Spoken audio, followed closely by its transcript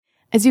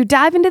As you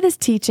dive into this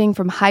teaching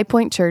from High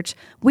Point Church,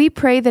 we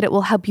pray that it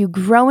will help you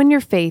grow in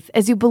your faith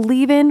as you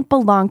believe in,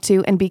 belong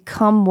to, and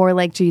become more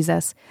like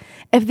Jesus.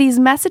 If these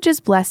messages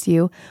bless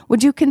you,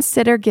 would you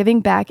consider giving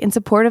back in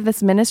support of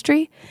this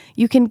ministry?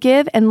 You can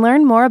give and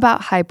learn more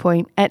about High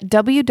Point at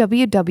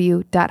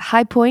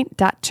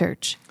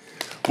www.highpoint.church.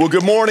 Well,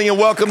 good morning and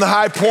welcome to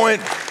High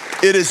Point.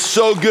 It is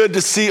so good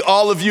to see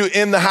all of you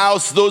in the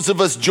house. Those of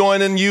us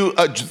joining you,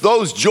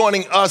 those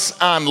joining us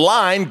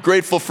online,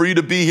 grateful for you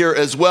to be here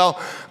as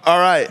well. All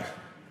right,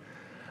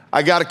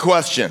 I got a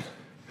question.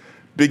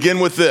 Begin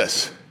with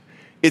this.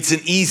 It's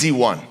an easy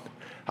one.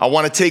 I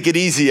want to take it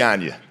easy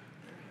on you.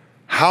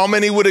 How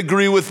many would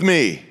agree with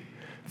me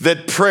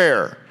that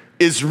prayer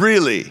is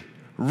really,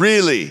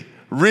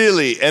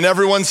 and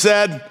everyone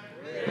said,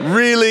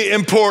 really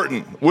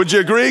important? Would you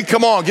agree?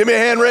 Come on, give me a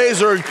hand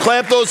raise or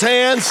clap those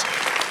hands.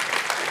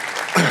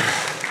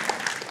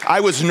 I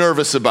was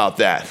nervous about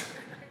that.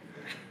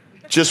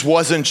 Just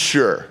wasn't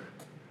sure.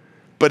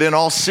 But in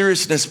all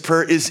seriousness,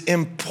 prayer is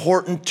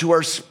important to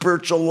our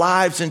spiritual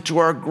lives and to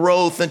our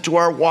growth and to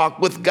our walk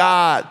with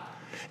God.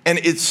 And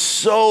it's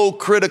so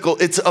critical.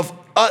 It's of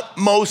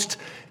utmost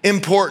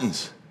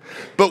importance.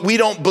 But we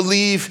don't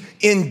believe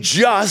in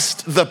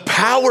just the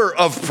power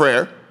of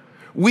prayer.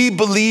 We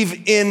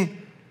believe in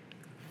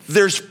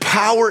there's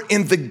power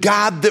in the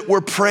God that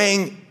we're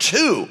praying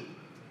to.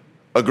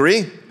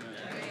 Agree?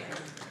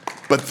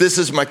 But this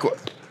is my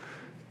question.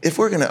 If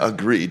we're going to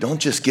agree, don't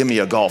just give me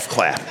a golf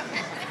clap.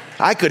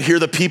 I could hear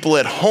the people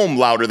at home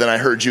louder than I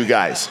heard you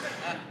guys.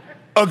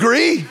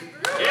 Agree?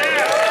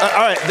 Yeah.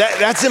 All right,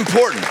 that's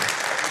important.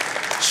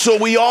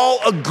 So we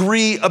all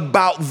agree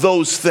about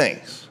those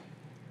things.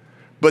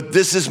 But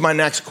this is my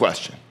next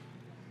question.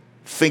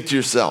 Think to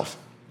yourself,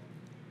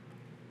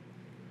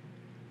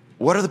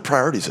 what are the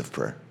priorities of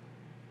prayer?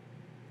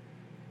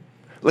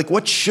 Like,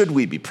 what should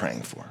we be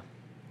praying for?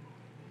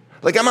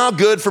 Like, I'm all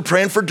good for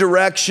praying for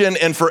direction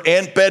and for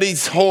Aunt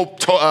Betty's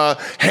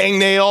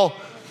hangnail.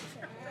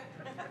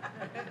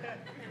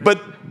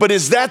 But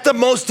is that the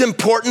most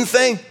important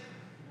thing?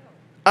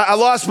 I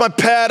lost my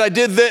pet, I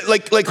did that.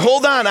 Like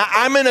hold on,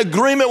 I'm in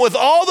agreement with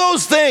all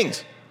those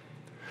things.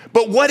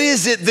 But what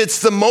is it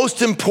that's the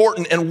most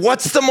important and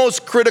what's the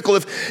most critical?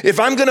 If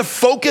I'm gonna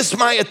focus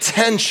my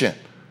attention,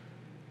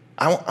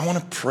 I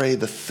wanna pray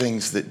the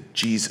things that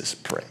Jesus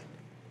prayed.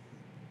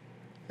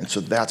 And so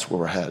that's where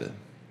we're headed.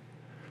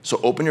 So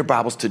open your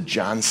Bibles to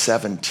John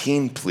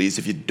 17, please.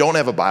 If you don't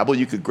have a Bible,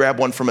 you could grab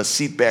one from a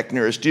seat back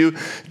nearest you,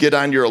 get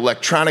on your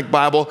electronic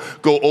Bible,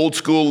 go old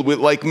school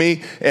like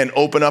me, and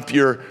open up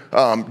your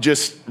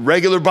just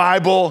regular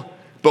Bible.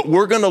 But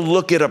we're gonna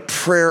look at a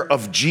prayer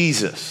of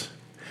Jesus.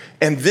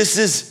 And this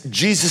is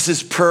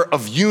Jesus' prayer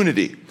of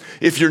unity.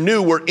 If you're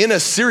new, we're in a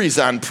series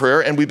on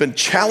prayer, and we've been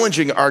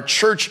challenging our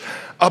church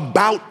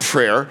about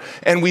prayer.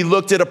 And we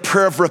looked at a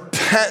prayer of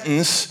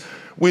repentance.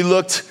 We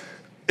looked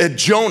at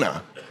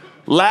Jonah.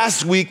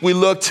 Last week, we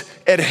looked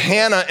at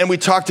Hannah and we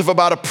talked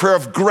about a prayer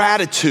of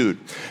gratitude.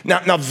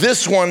 Now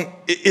this one,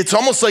 it's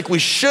almost like we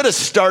should have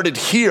started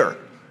here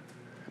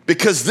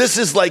because this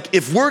is like,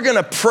 if we're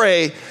gonna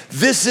pray,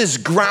 this is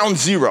ground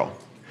zero.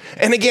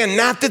 And again,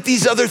 not that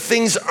these other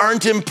things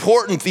aren't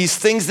important, these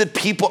things that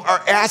people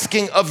are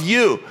asking of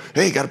you.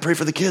 Hey, you gotta pray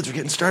for the kids, we're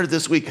getting started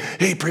this week.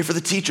 Hey, pray for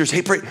the teachers,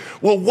 hey, pray.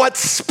 Well, what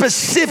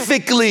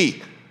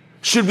specifically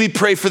should we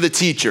pray for the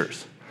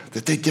teachers?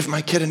 That they'd give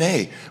my kid an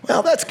A.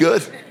 Well, that's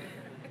good.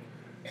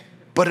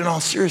 But in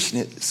all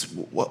seriousness,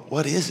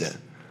 what is it?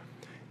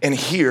 And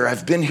here,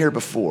 I've been here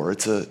before.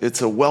 It's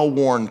a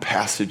well-worn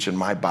passage in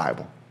my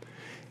Bible.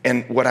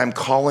 And what I'm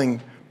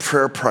calling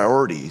prayer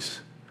priorities,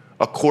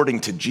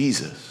 according to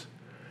Jesus,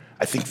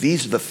 I think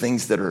these are the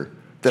things that are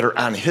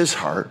on his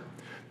heart.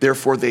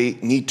 Therefore, they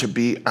need to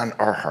be on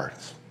our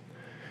hearts.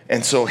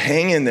 And so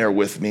hang in there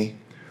with me.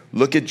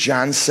 Look at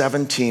John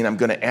 17. I'm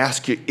going to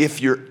ask you if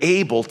you're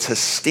able to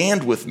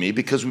stand with me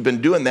because we've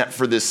been doing that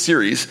for this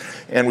series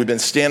and we've been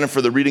standing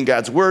for the reading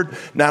God's word,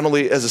 not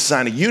only as a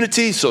sign of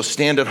unity, so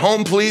stand at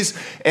home, please,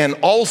 and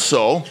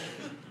also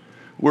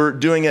we're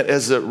doing it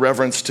as a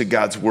reverence to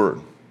God's word.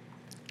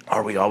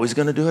 Are we always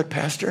going to do it,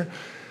 Pastor?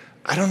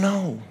 I don't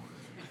know.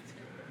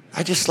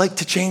 I just like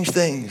to change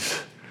things.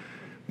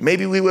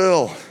 Maybe we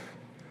will.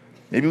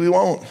 Maybe we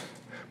won't.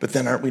 But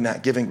then aren't we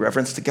not giving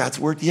reverence to God's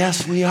word?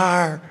 Yes, we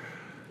are.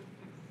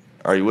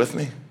 Are you with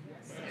me?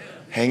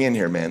 Hang in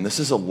here, man. This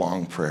is a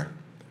long prayer.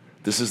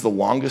 This is the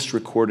longest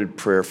recorded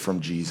prayer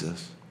from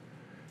Jesus.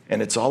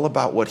 And it's all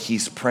about what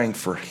he's praying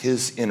for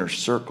his inner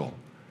circle.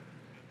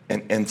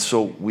 And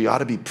so we ought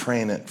to be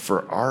praying it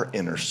for our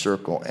inner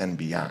circle and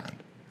beyond.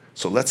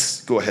 So let's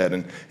go ahead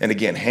and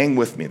again, hang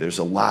with me. There's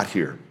a lot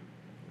here.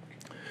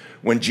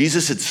 When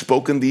Jesus had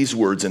spoken these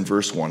words in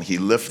verse 1, he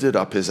lifted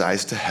up his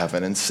eyes to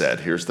heaven and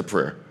said, here's the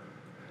prayer,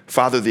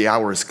 Father, the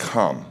hour has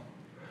come.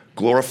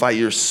 Glorify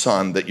your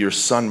Son, that your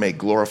Son may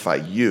glorify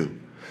you,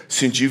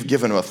 since you've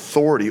given him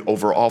authority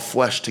over all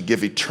flesh to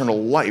give eternal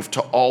life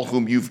to all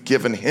whom you've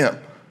given him.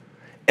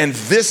 And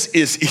this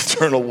is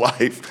eternal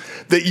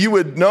life, that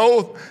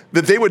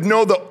they would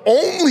know the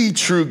only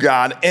true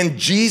God and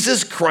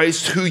Jesus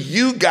Christ, who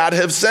you, God,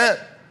 have sent.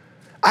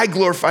 I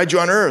glorified you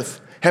on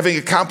earth, having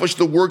accomplished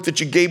the work that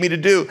you gave me to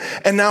do.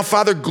 And now,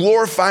 Father,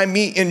 glorify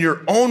me in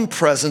your own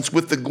presence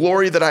with the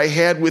glory that I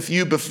had with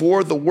you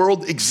before the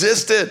world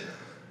existed.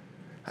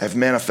 I have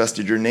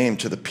manifested your name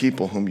to the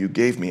people whom you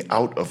gave me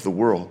out of the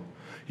world.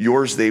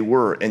 Yours they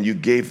were, and you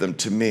gave them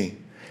to me.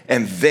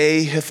 And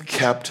they have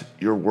kept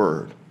your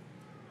word.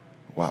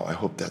 Wow, I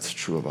hope that's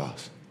true of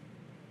us.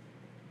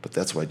 But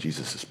that's why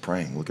Jesus is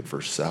praying. Look at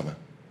verse 7.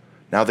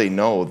 Now they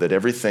know that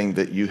everything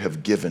that you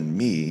have given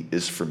me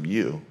is from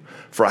you.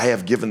 For I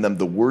have given them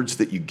the words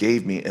that you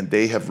gave me, and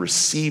they have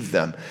received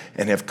them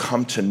and have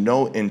come to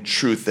know in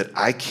truth that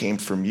I came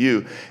from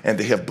you, and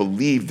they have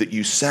believed that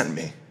you sent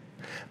me.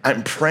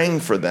 I'm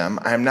praying for them.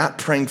 I'm not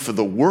praying for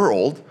the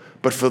world,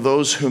 but for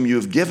those whom you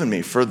have given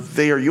me, for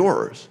they are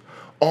yours.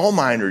 All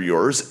mine are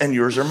yours, and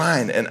yours are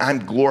mine, and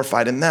I'm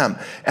glorified in them.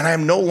 And I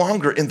am no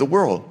longer in the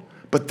world,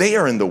 but they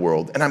are in the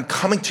world, and I'm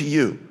coming to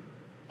you.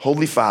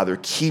 Holy Father,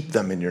 keep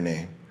them in your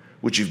name,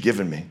 which you've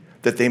given me,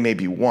 that they may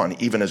be one,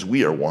 even as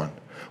we are one.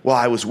 While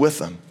I was with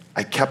them,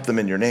 I kept them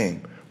in your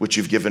name, which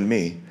you've given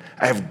me.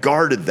 I have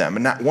guarded them,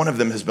 and not one of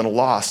them has been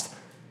lost,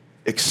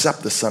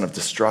 except the son of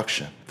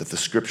destruction, that the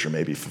scripture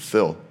may be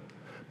fulfilled.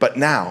 But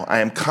now I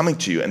am coming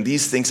to you, and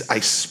these things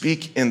I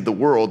speak in the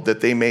world,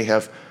 that they may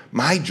have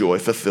my joy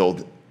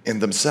fulfilled in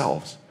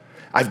themselves.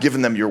 I've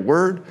given them your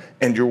word,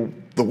 and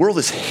the world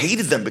has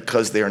hated them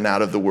because they are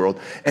not of the world.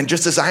 And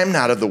just as I am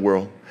not of the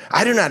world,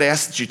 I do not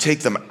ask that you take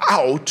them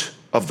out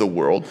of the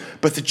world,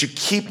 but that you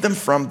keep them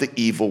from the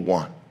evil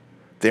one.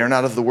 They are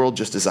not of the world,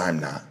 just as I am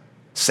not.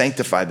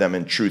 Sanctify them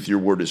in truth. Your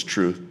word is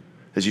truth.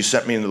 As you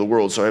sent me into the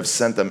world, so I have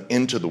sent them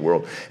into the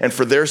world. And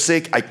for their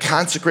sake, I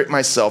consecrate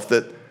myself,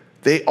 that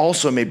they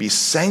also may be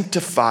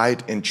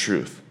sanctified in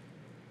truth.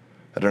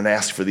 I don't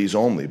ask for these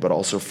only, but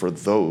also for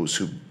those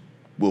who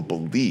will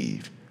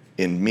believe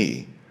in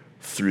me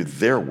through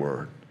their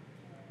word,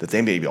 that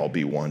they may all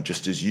be one,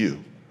 just as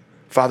you,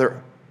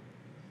 Father,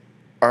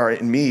 are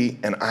in me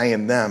and I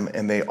in them,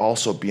 and they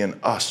also be in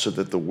us, so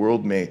that the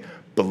world may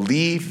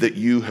believe that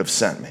you have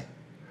sent me.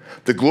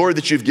 The glory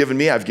that you've given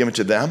me, I've given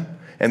to them,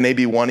 and they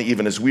be one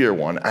even as we are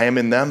one. I am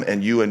in them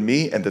and you in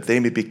me, and that they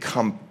may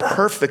become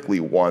perfectly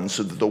one,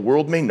 so that the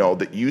world may know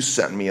that you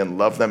sent me and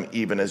love them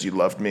even as you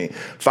loved me.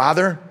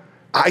 Father,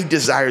 I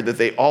desire that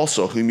they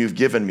also, whom you've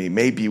given me,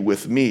 may be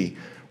with me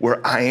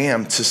where I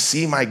am, to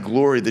see my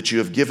glory that you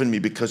have given me,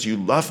 because you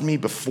loved me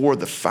before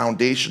the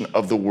foundation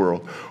of the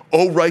world.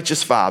 O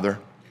righteous Father,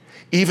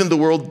 even the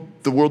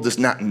world does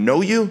not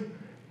know you.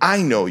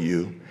 I know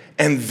you,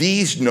 and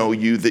these know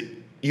you, that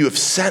you have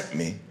sent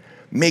me.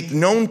 Make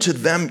known to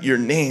them your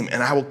name,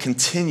 and I will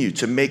continue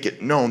to make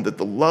it known, that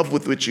the love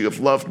with which you have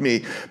loved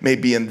me may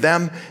be in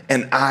them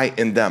and I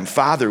in them.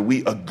 Father,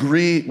 we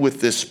agree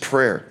with this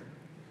prayer.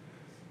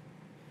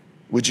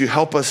 Would you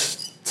help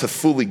us to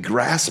fully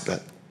grasp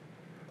it?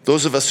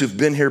 Those of us who've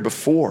been here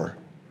before,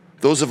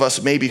 those of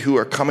us maybe who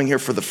are coming here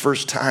for the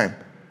first time,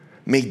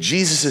 may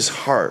Jesus'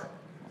 heart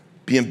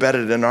be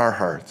embedded in our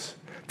hearts,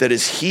 that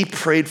as he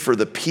prayed for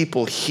the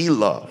people he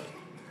loved,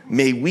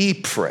 may we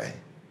pray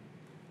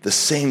the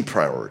same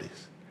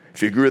priorities.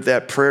 If you agree with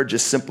that prayer,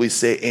 just simply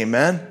say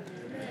amen.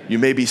 Amen. You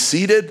may be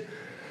seated.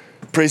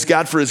 Praise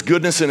God for his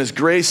goodness and his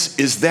grace.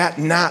 Is that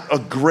not a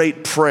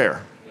great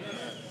prayer?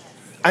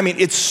 I mean,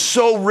 it's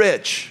so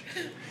rich.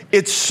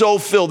 It's so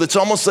filled. It's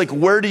almost like,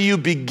 where do you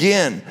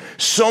begin?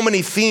 So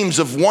many themes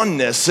of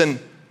oneness,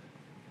 and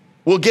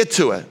we'll get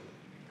to it.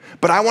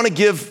 But I want to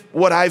give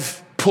what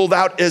I've pulled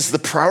out as the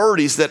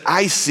priorities that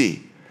I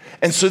see.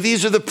 And so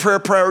these are the prayer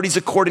priorities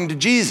according to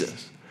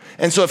Jesus.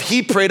 And so if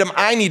he prayed them,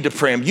 I need to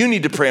pray them. You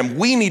need to pray them.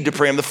 We need to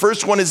pray them. The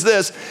first one is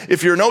this.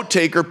 If you're a note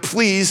taker,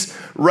 please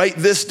write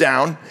this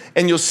down,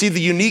 and you'll see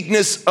the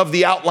uniqueness of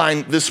the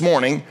outline this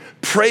morning.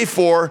 Pray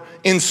for,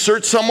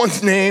 insert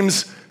someone's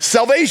name's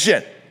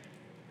salvation.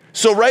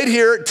 So right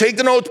here, take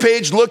the note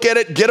page, look at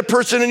it, get a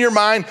person in your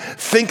mind.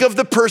 Think of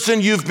the person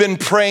you've been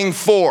praying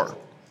for.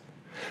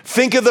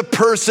 Think of the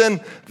person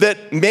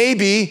that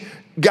maybe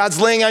God's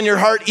laying on your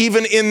heart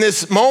even in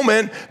this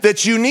moment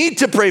that you need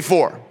to pray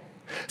for.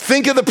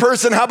 Think of the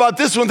person, how about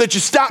this one, that you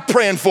stopped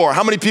praying for?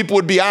 How many people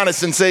would be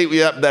honest and say,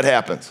 yeah, that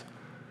happens?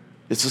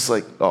 It's just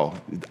like, oh,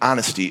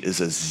 honesty is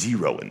a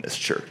zero in this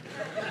church.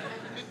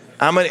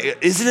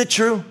 Isn't it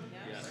true?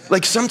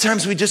 Like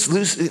sometimes we just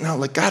lose,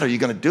 like, God, are you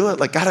going to do it?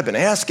 Like, God, I've been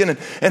asking.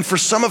 And for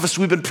some of us,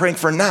 we've been praying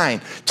for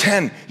 9,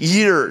 10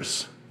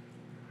 years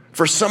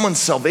for someone's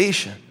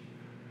salvation.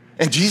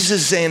 And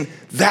Jesus is saying,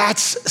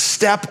 that's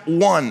step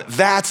one.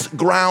 That's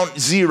ground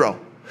zero.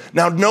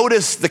 Now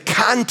notice the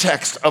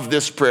context of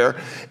this prayer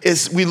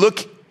is we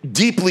look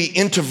deeply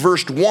into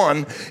verse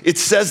 1. It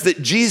says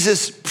that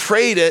Jesus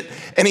prayed it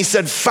and he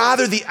said,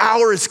 Father, the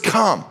hour has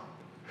come.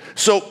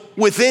 So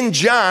within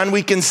John,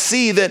 we can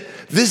see that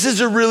this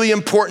is a really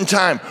important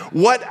time.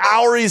 What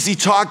hour is he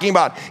talking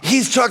about?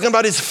 He's talking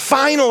about his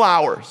final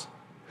hours.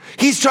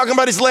 He's talking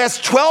about his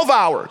last 12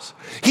 hours.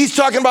 He's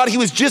talking about he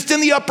was just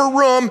in the upper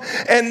room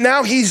and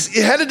now he's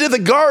headed to the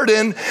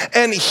garden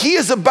and he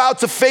is about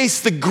to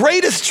face the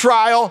greatest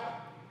trial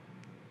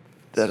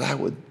that I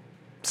would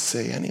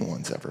say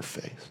anyone's ever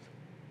faced.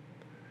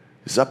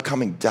 His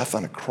upcoming death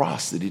on a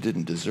cross that he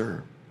didn't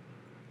deserve.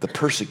 The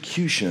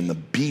persecution and the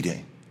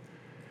beating.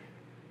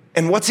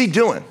 And what's he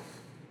doing?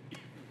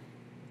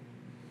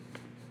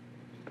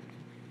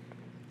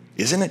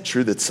 Isn't it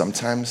true that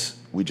sometimes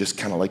we just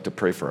kind of like to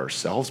pray for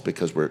ourselves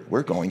because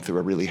we're going through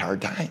a really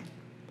hard time?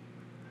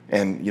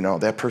 And,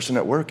 that person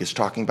at work is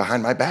talking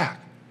behind my back.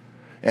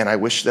 And I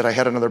wish that I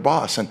had another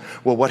boss. And,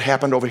 well, what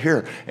happened over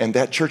here? And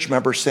that church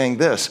member saying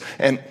this.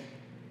 And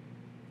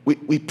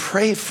we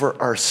pray for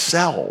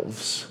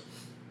ourselves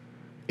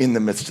in the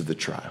midst of the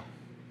trial.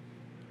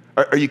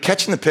 Are you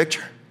catching the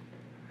picture?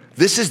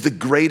 This is the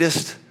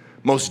greatest,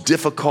 most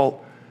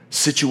difficult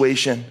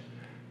situation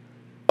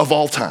of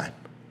all time.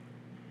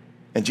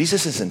 And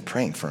Jesus isn't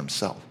praying for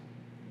himself.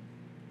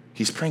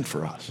 He's praying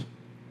for us.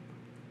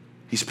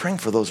 He's praying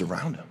for those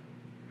around him.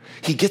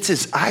 He gets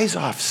his eyes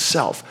off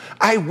self.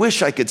 I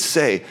wish I could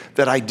say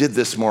that I did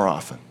this more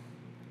often.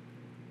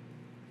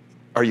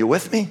 Are you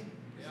with me?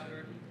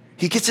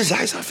 He gets his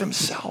eyes off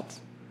himself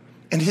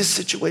and his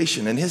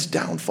situation and his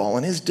downfall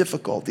and his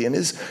difficulty and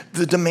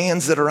the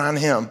demands that are on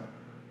him.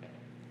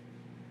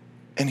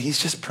 And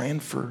he's just praying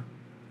for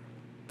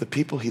the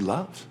people he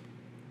loves.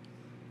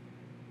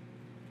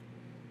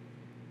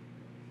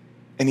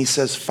 And he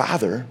says,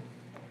 Father,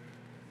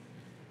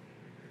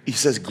 he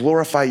says,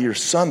 glorify your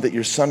Son that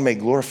your Son may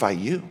glorify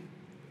you.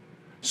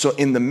 So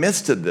in the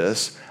midst of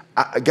this,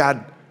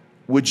 God,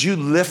 would you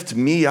lift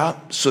me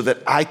up so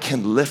that I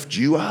can lift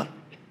you up?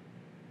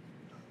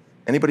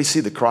 Anybody see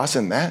the cross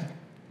in that?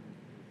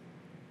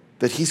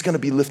 That he's going to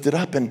be lifted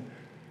up. And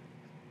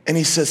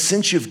he says,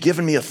 since you've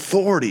given me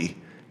authority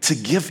to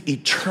give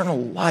eternal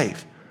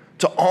life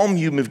to all whom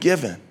you've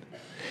given.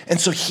 And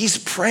so he's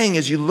praying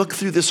as you look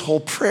through this whole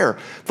prayer,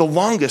 the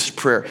longest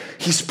prayer,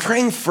 he's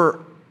praying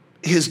for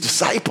his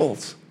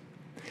disciples.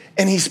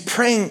 And he's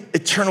praying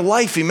eternal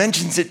life. He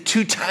mentions it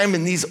 2 times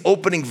in these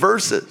opening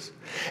verses.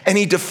 And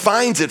he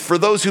defines it for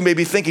those who may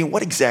be thinking,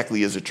 what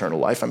exactly is eternal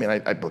life? I mean,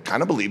 I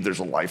kind of believe there's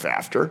a life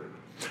after.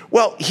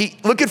 Well,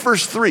 look at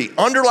verse 3.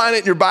 Underline it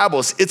in your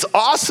Bibles. It's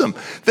awesome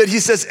that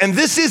he says, and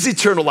this is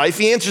eternal life.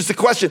 He answers the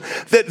question,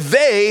 that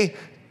they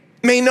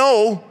may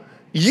know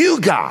you,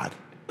 God.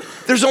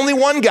 There's only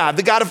one God,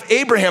 the God of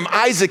Abraham,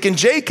 Isaac, and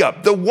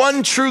Jacob, the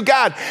one true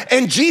God,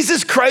 and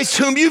Jesus Christ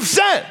whom you've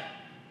sent.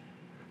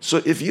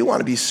 So if you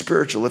want to be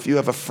spiritual, if you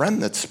have a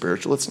friend that's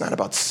spiritual, it's not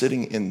about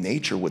sitting in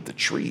nature with the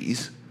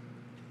trees,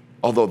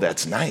 although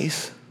that's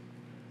nice.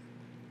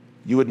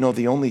 You would know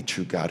the only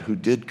true God who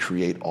did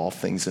create all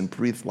things and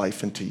breathe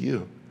life into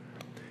you.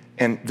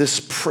 And this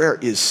prayer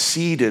is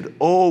seeded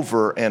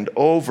over and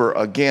over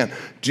again.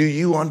 Do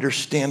you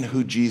understand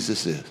who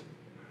Jesus is?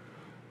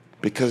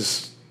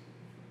 Because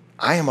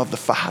I am of the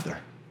Father,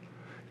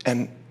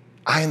 and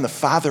I and the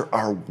Father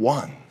are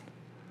one.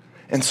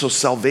 And so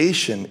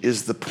salvation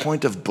is the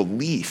point of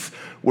belief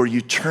where you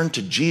turn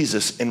to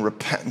Jesus in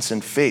repentance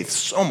and faith.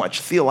 So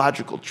much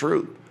theological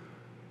truth.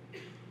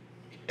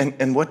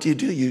 And what do?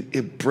 You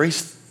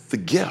embrace the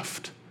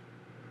gift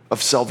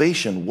of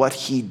salvation, what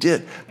he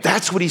did.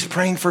 That's what he's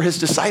praying for his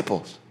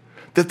disciples,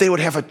 that they would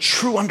have a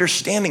true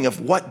understanding of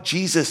what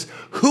Jesus,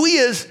 who he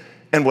is,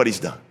 and what he's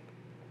done.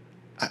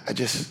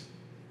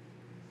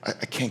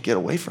 I can't get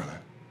away from it.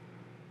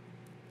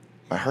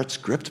 My heart's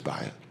gripped by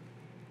it.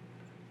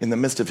 In the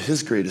midst of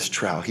his greatest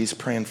trial, he's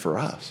praying for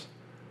us,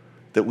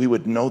 that we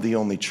would know the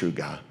only true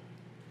God,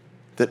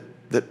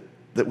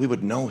 that we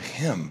would know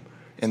him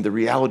and the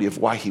reality of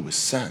why he was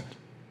sent.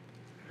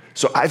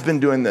 So I've been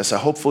doing this.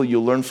 Hopefully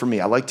you'll learn from me.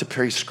 I like to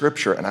pray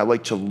scripture, and I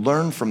like to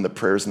learn from the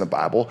prayers in the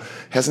Bible.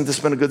 Hasn't this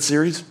been a good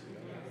series?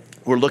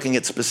 We're looking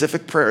at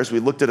specific prayers. We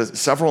looked at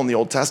several in the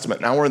Old Testament.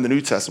 Now we're in the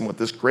New Testament with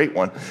this great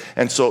one.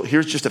 And so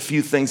here's just a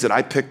few things that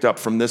I picked up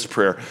from this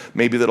prayer,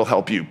 maybe that'll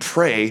help you.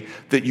 Pray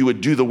that you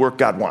would do the work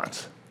God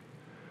wants.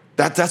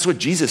 That's what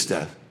Jesus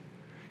did.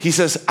 He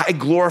says, I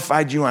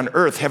glorified you on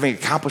earth, having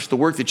accomplished the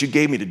work that you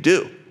gave me to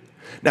do.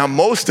 Now,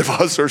 most of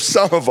us, or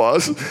some of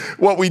us,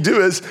 what we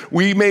do is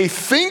we may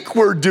think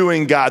we're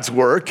doing God's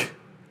work,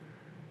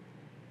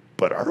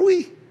 but are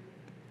we?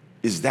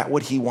 Is that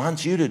what he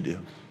wants you to do?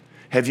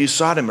 Have you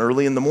sought him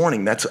early in the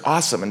morning? That's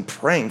awesome. And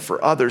praying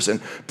for others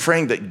and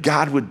praying that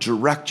God would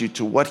direct you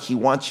to what he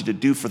wants you to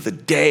do for the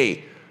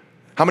day.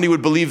 How many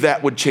would believe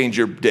that would change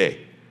your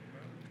day?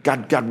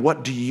 God,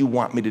 what do you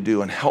want me to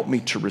do? And help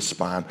me to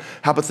respond.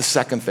 How about the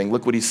second thing?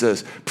 Look what he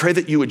says. Pray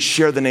that you would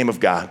share the name of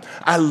God.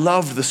 I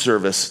loved the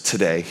service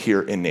today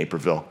here in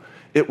Naperville.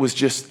 It was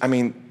just,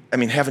 having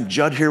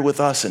Judd here with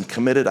us and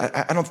committed,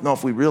 I don't know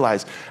if we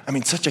realize,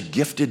 such a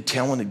gifted,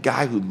 talented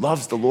guy who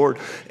loves the Lord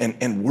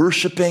and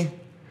worshiping.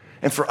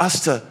 And for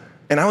us to,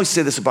 and I always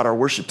say this about our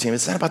worship team,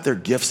 it's not about their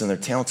gifts and their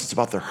talents, it's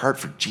about their heart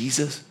for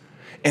Jesus.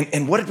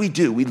 And what did we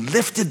do? We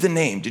lifted the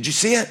name. Did you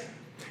see it?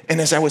 And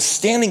as I was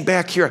standing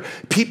back here,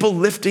 people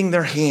lifting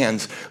their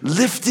hands,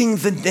 lifting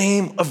the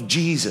name of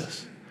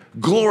Jesus,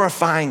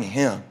 glorifying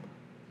him.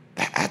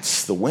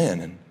 That's the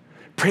win. And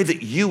pray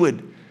that you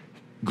would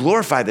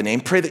glorify the name.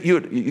 Pray that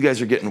you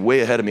guys are getting way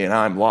ahead of me and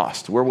I'm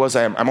lost. Where was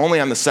I? I'm only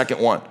on the second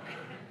one.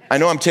 I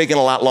know I'm taking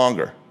a lot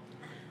longer.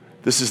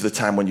 This is the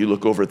time when you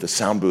look over at the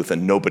sound booth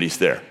and nobody's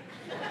there.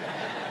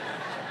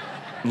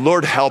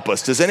 Lord help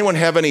us. Does anyone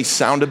have any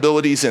sound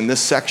abilities in this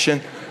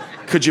section?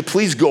 Could you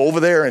please go over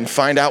there and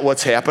find out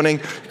what's happening?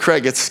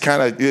 Craig, it's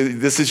kind of,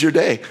 this is your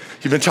day.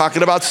 You've been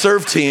talking about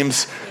serve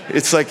teams.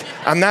 It's like,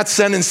 I'm not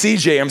sending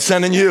CJ, I'm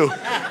sending you.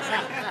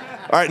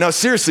 All right, now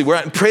seriously,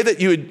 pray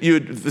that you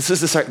would this is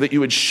the second, that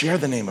you would share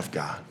the name of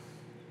God.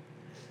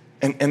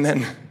 And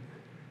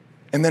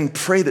then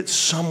pray that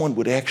someone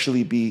would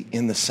actually be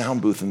in the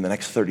sound booth in the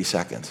next 30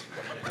 seconds.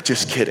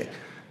 Just kidding.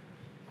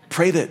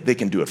 Pray that they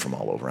can do it from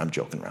all over. I'm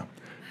joking around.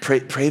 Pray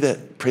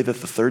that the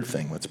third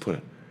thing, let's put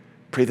it,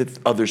 pray that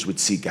others would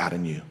see God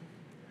in you.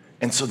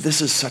 And so this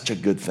is such a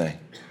good thing,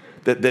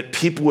 that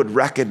people would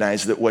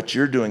recognize that what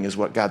you're doing is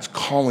what God's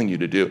calling you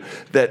to do,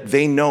 that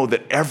they know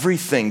that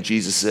everything,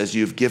 Jesus says,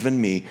 you've given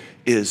me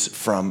is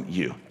from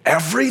you.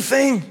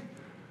 Everything?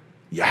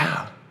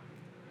 Yeah.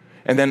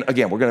 And then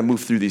again, we're going to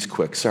move through these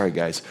quick. Sorry,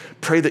 guys.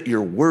 Pray that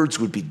your words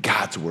would be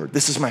God's word.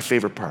 This is my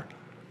favorite part.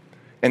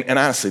 And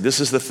honestly, this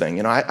is the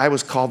thing. I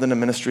was called into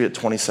ministry at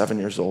 27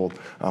 years old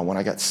when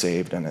I got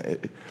saved. And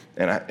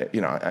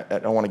I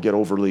don't want to get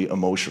overly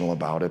emotional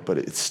about it, but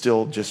it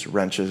still just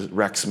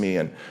wrecks me.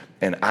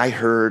 And I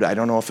heard, I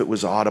don't know if it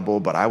was audible,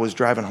 but I was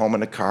driving home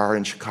in a car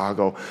in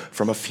Chicago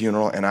from a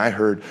funeral, and I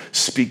heard,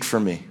 "Speak for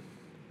me."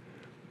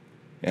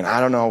 And I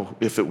don't know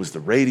if it was the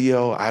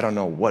radio, I don't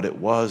know what it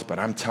was, but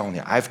I'm telling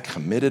you, I've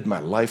committed my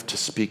life to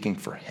speaking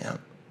for him.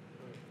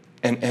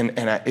 And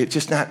it's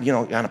just not,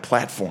 on a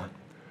platform.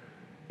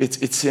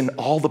 It's in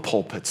all the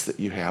pulpits that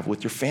you have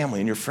with your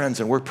family and your friends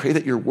and work. Pray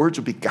that your words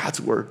would be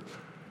God's word,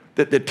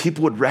 that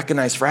people would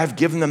recognize, for I've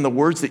given them the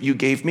words that you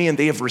gave me and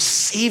they have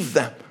received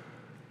them.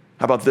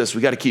 How about this?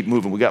 We got to keep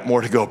moving. We got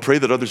more to go. Pray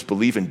that others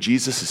believe in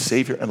Jesus as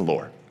Savior and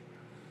Lord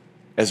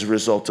as a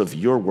result of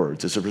your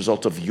words, as a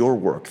result of your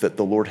work that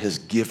the Lord has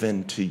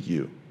given to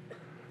you.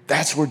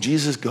 That's where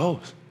Jesus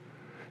goes.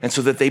 And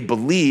so that they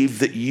believe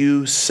that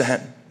you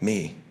sent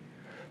me.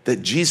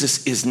 That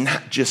Jesus is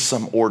not just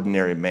some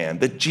ordinary man,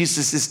 that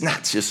Jesus is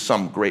not just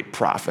some great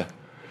prophet.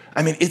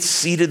 I mean, it's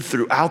seated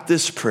throughout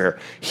this prayer.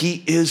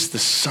 He is the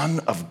Son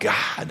of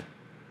God,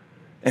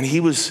 and he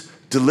was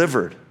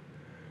delivered,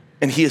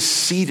 and he is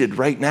seated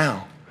right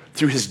now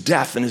through his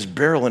death and his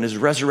burial and his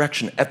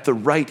resurrection at the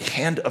right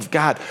hand of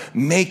God,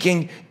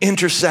 making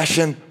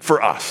intercession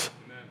for us.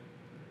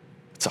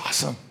 It's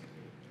awesome.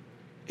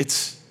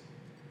 It's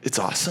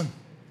awesome.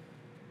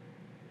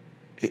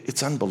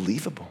 It's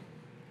unbelievable.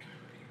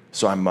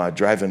 So I'm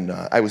driving,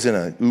 I was in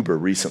an Uber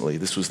recently,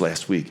 this was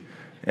last week,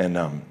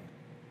 and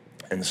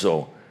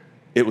so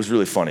it was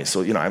really funny.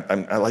 So,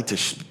 I like to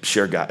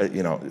share God,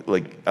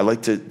 I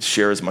like to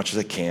share as much as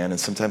I can, and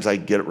sometimes I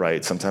get it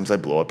right, sometimes I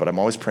blow it, but I'm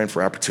always praying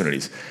for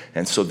opportunities.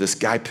 And so this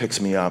guy picks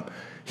me up.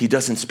 He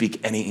doesn't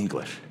speak any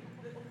English,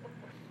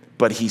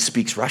 but he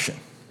speaks Russian.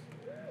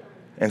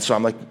 And so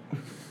I'm like,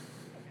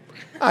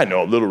 I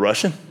know a little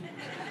Russian.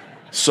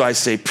 So I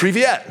say,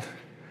 "Privyet."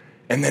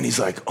 And then he's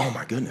like, "Oh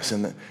my goodness."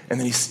 And then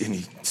he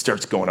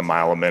starts going a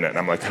mile a minute. And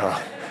I'm like,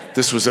 "Oh,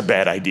 this was a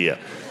bad idea."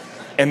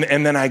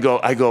 And then I go,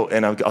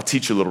 and I'll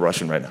teach you a little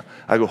Russian right now.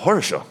 I go,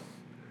 "Horror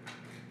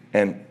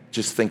and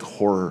just think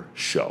horror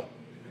show.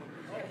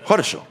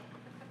 Horror.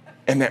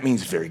 And that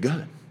means very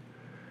good.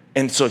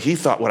 And so he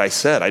thought what I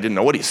said, I didn't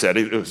know what he said.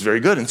 It was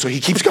very good. And so he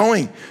keeps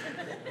going.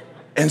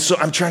 And so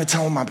I'm trying to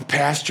tell him I'm a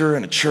pastor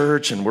in a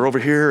church, and we're over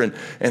here,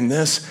 and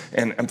this,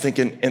 and I'm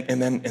thinking,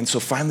 and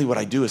so finally what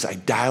I do is I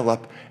dial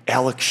up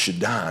Alex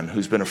Shadon,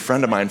 who's been a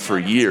friend of mine for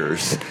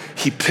years.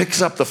 He picks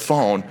up the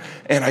phone,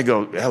 and I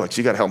go, "Alex,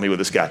 you got to help me with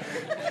this guy."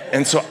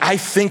 And so I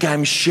think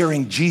I'm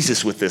sharing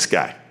Jesus with this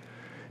guy.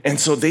 And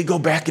so they go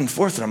back and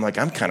forth, and I'm like,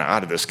 I'm kind of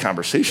out of this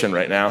conversation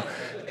right now.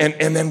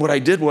 And then what I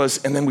did was,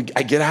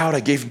 I get out, I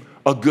gave him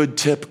a good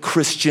tip.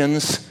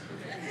 Christians,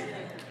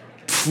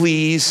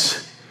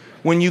 please,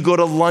 when you go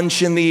to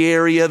lunch in the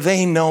area,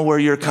 they know where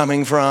you're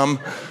coming from.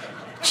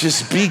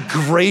 Just be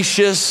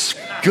gracious,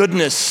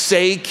 goodness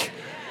sake.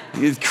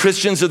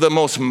 Christians are the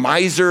most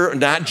miser,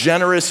 not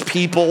generous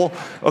people.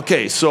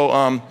 Okay,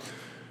 so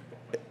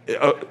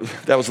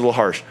that was a little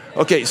harsh.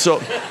 Okay,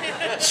 so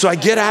I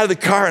get out of the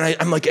car and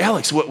I'm like,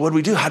 "Alex, what do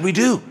we do? How'd we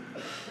do?"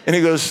 And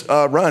he goes,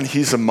 "Run,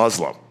 he's a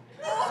Muslim."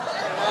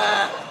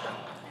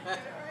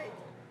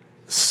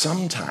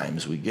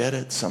 Sometimes we get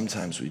it,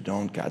 sometimes we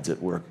don't. God's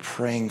at work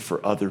praying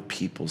for other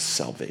people's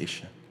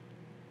salvation.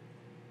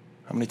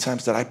 How many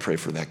times did I pray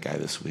for that guy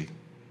this week?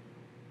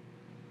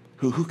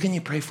 Who can you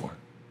pray for?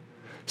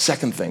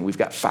 Second thing, we've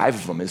got 5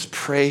 of them, is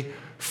pray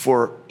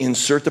for,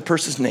 insert the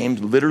person's name,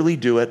 literally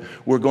do it.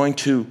 We're going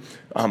to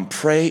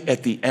pray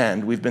at the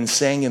end. We've been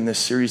saying in this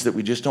series that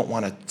we just don't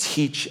want to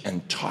teach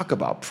and talk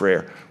about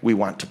prayer. We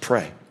want to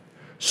pray.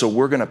 So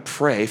we're going to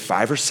pray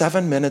 5 or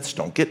 7 minutes.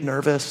 Don't get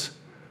nervous.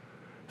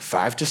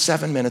 5 to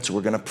 7 minutes,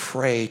 we're going to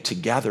pray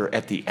together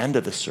at the end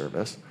of the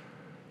service.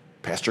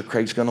 Pastor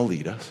Craig's going to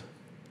lead us.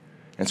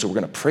 And so we're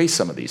going to pray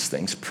some of these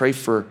things. Pray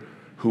for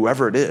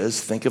whoever it is.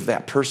 Think of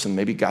that person.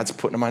 Maybe God's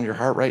putting them on your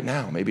heart right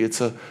now. Maybe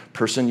it's a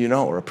person you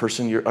know or a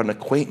person you're an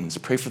acquaintance.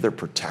 Pray for their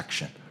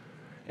protection.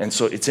 And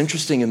so it's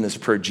interesting in this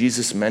prayer,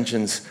 Jesus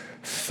mentions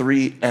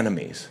 3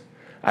 enemies.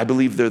 I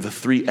believe they're the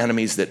 3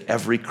 enemies that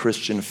every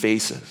Christian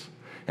faces.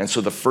 And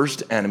so the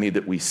first enemy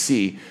that we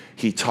see,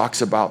 he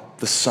talks about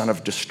the son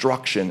of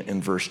destruction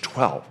in verse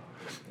 12.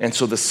 And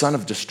so the son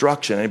of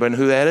destruction, anybody know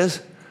who that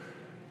is?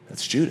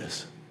 That's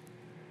Judas.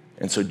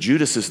 And so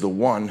Judas is the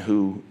one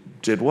who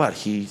did what?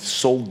 He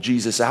sold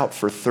Jesus out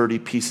for 30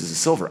 pieces of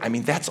silver. I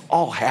mean, that's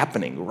all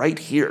happening right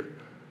here.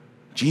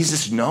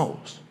 Jesus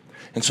knows.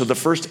 And so the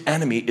first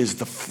enemy is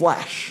the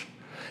flesh.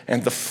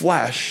 And the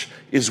flesh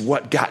is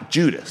what got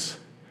Judas.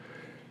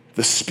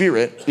 The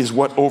Spirit is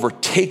what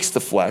overtakes the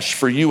flesh.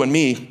 For you and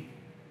me,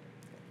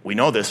 we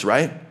know this,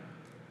 right?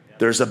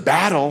 There's a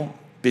battle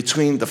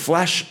between the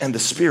flesh and the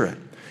Spirit.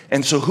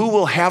 And so who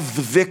will have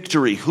the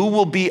victory? Who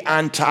will be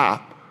on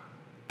top?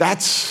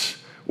 That's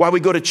why we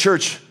go to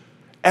church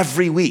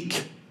every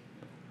week.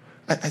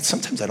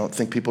 Sometimes I don't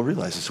think people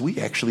realize this. We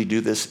actually do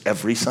this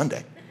every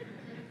Sunday.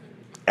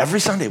 Every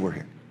Sunday we're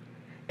here.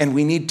 And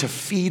we need to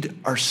feed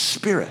our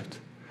spirit.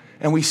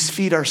 And we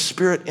feed our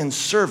spirit in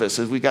service.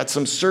 As we got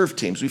some serve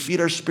teams. We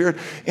feed our spirit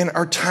in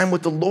our time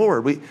with the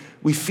Lord.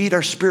 We feed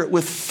our spirit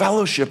with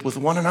fellowship with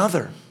one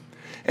another.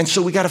 And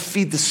so we got to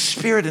feed the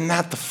spirit and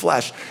not the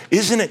flesh.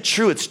 Isn't it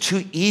true? It's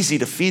too easy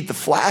to feed the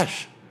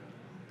flesh.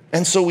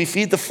 And so we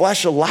feed the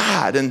flesh a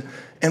lot. And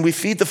we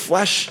feed the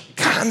flesh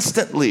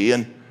constantly.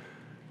 And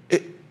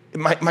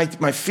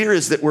my fear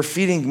is that we're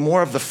feeding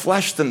more of the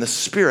flesh than the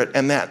spirit.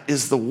 And that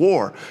is the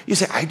war. You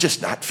say, I'm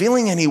just not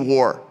feeling any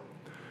war.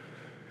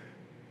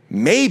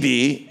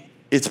 Maybe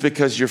it's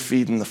because you're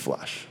feeding the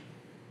flesh.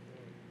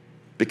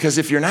 Because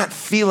if you're not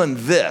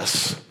feeling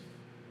this,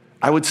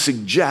 I would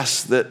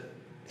suggest that,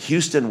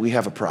 Houston, we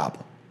have a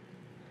problem.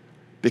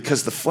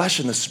 Because the flesh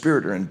and the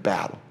spirit are in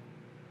battle.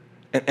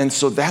 And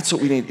so that's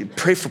what we need.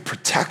 Pray for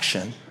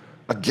protection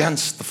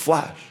against the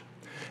flesh.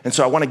 And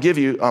so I want to give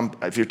you,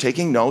 if you're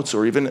taking notes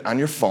or even on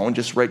your phone,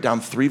 just write down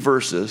 3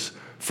 verses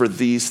for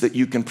these that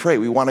you can pray.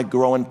 We want to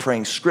grow in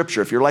praying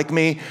scripture. If you're like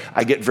me,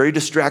 I get very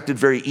distracted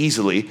very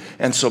easily.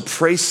 And so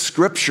pray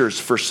scriptures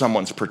for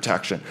someone's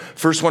protection.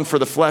 First one for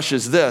the flesh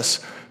is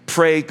this.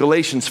 Pray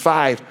Galatians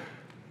 5.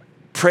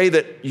 Pray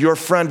that your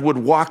friend would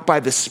walk by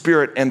the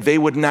Spirit and they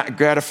would not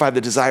gratify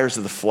the desires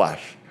of the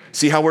flesh.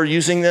 See how we're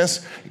using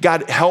this?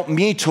 God, help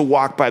me to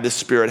walk by the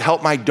Spirit.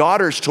 Help my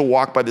daughters to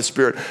walk by the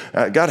Spirit.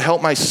 God,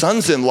 help my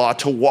sons-in-law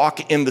to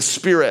walk in the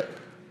Spirit.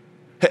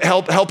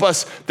 Help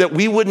us that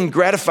we wouldn't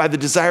gratify the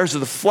desires of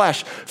the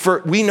flesh.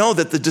 For we know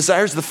that the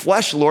desires of the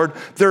flesh, Lord,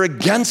 they're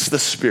against the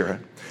Spirit.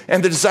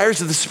 And the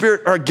desires of the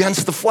Spirit are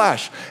against the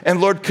flesh.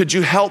 And Lord, could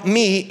you help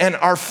me and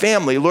our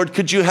family? Lord,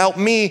 could you help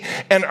me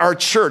and our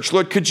church?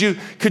 Lord, could you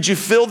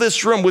fill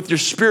this room with your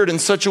Spirit in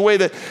such a way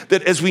that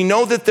as we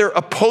know that they're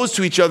opposed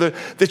to each other,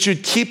 that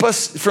you'd keep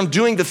us from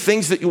doing the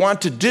things that you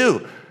want to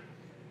do.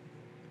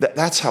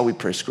 That's how we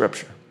pray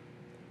scripture.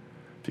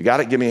 If you got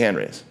it, give me a hand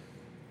raise.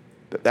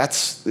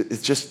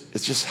 It's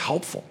just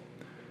helpful.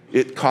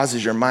 It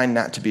causes your mind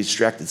not to be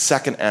distracted.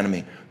 Second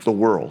enemy, the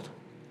world.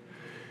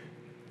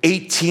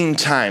 18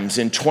 times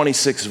in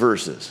 26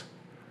 verses,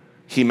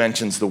 he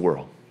mentions the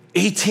world.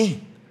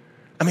 18.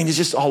 I mean, it's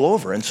just all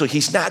over. And so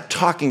he's not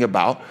talking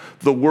about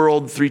the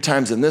world 3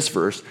 times in this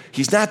verse.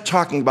 He's not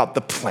talking about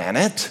the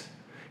planet.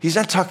 He's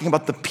not talking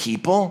about the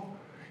people.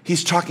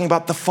 He's talking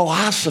about the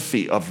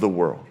philosophy of the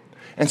world.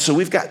 And so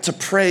we've got to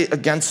pray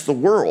against the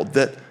world,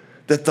 that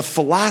the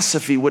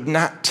philosophy would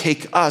not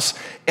take us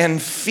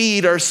and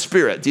feed our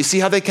spirit. Do you see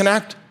how they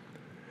connect?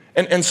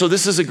 And so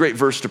this is a great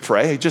verse to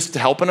pray, just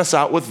helping us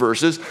out with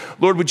verses.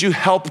 Lord, would you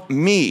help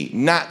me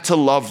not to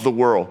love the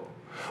world?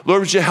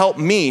 Lord, would you help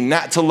me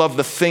not to love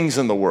the things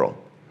in the world?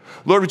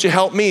 Lord, would you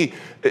help me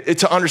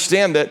to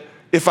understand that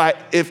if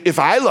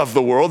I love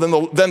the world, then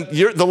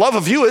the love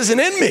of you isn't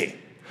in me.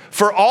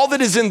 For all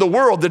that is in the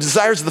world, the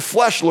desires of the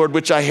flesh, Lord,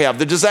 which I have,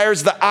 the desires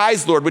of the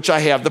eyes, Lord, which I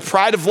have, the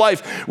pride of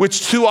life,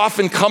 which too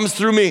often comes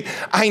through me.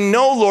 I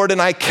know, Lord, and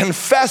I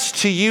confess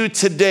to you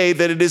today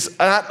that it is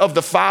not of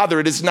the Father,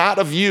 it is not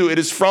of you, it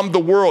is from the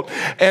world.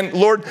 And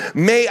Lord,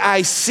 may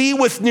I see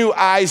with new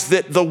eyes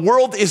that the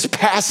world is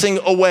passing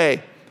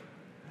away.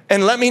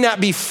 And let me not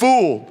be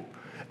fooled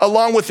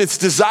along with its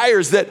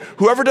desires, that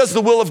whoever does the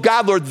will of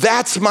God, Lord,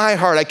 that's my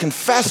heart. I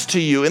confess to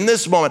you in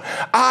this moment,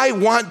 I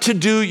want to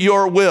do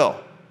your will.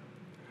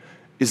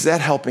 Is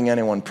that helping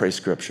anyone pray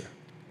scripture?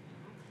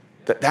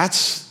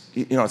 That's,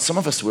 some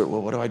of us, well,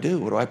 what do I do?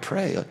 What do I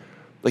pray?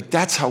 Like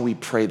that's how we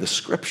pray the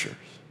scriptures.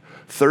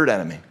 Third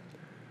enemy.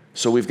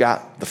 So we've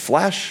got the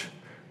flesh,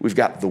 we've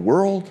got the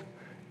world,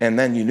 and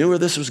then you knew where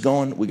this was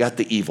going, we got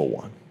the evil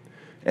one.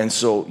 And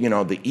so,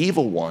 the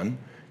evil one,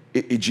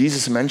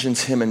 Jesus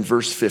mentions him in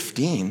verse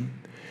 15,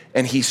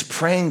 and he's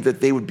praying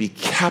that they would be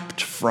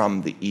kept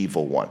from the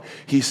evil one.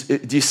 Do you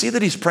see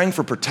that he's praying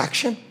for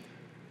protection?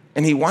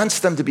 And he wants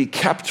them to be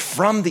kept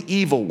from the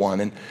evil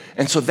one.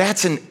 And so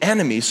that's an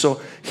enemy. So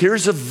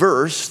here's a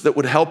verse that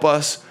would help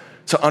us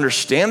to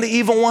understand the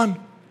evil one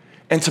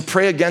and to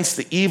pray against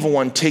the evil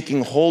one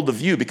taking hold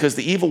of you, because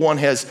the evil one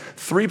has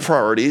three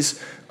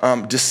priorities: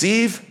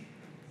 deceive,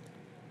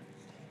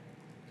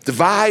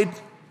 divide,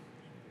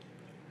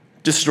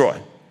 destroy.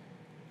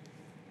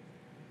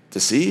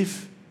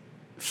 Deceive,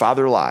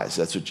 father lies.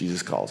 That's what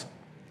Jesus calls him.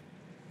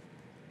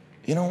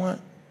 You know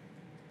what?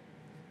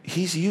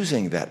 He's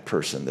using that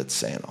person that's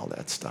saying all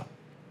that stuff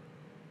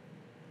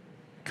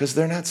because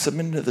they're not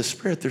submitting to the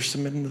Spirit, they're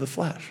submitting to the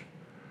flesh.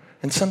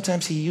 And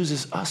sometimes he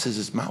uses us as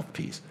his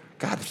mouthpiece.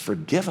 God,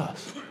 forgive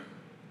us.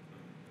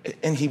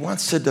 And he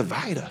wants to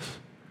divide us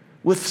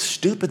with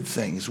stupid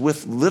things,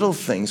 with little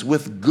things,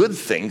 with good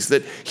things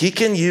that he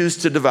can use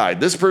to divide.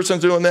 This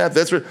person's doing that,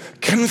 that's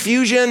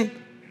confusion.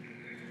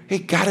 Hey,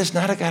 God is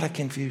not a God of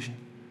confusion.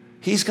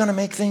 He's going to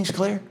make things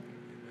clear.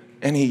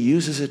 And he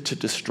uses it to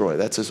destroy.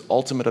 That's his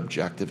ultimate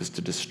objective, is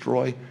to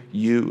destroy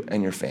you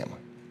and your family.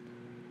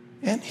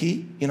 And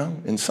he,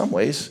 in some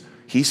ways,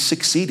 he's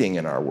succeeding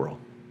in our world.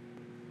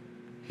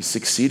 He's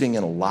succeeding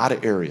in a lot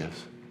of areas.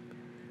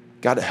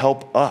 God,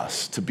 help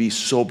us to be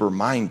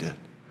sober-minded.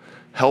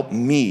 Help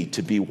me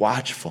to be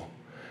watchful.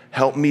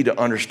 Help me to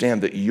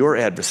understand that your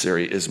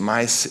adversary is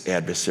my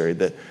adversary,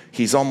 that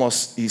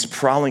he's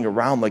prowling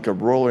around like a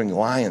roaring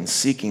lion,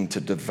 seeking to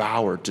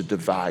devour, to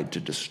divide, to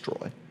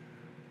destroy.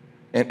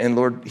 And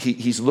Lord,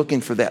 he's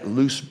looking for that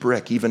loose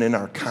brick, even in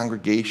our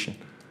congregation.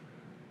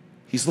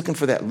 He's looking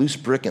for that loose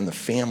brick in the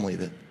family.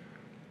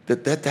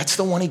 That's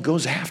the one he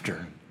goes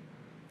after.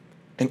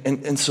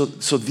 And so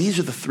these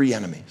are the three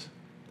enemies.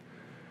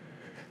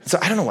 So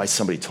I don't know why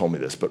somebody told me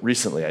this, but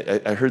recently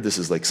I heard this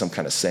as like some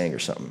kind of saying or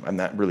something. I'm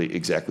not really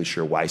exactly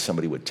sure why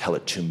somebody would tell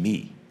it to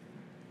me.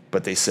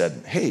 But they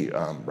said, hey,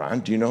 Ron,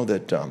 do you know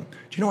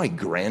why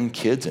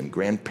grandkids and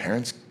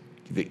grandparents,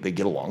 they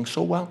get along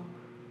so well?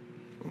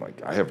 I'm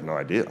like, I have no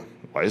idea.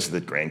 Why is it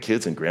that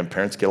grandkids and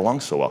grandparents get along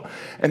so well?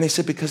 And they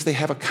said, because they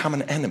have a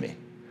common enemy.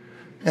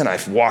 And I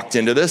walked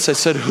into this. I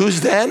said,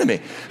 who's the enemy?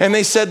 And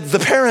they said, the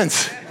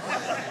parents.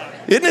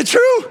 Isn't it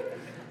true?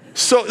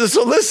 So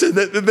listen,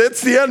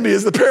 that's the enemy,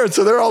 is the parents.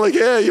 So they're all like,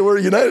 yeah, we're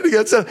united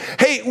against them.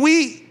 Hey,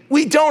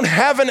 we don't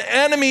have an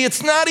enemy.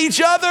 It's not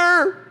each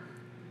other.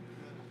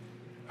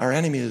 Our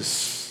enemy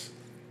is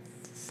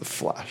the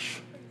flesh.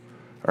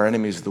 Our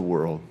enemy is the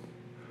world.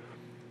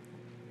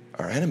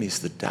 Our enemy is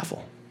the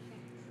devil.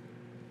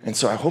 And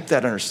so I hope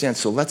that understands.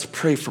 So let's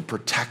pray for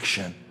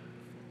protection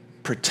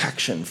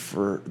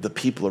for the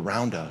people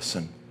around us.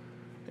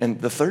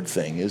 And the third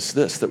thing is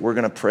this, that we're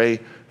going to pray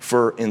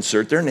for,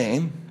 insert their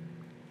name,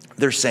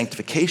 their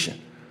sanctification.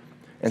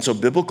 And so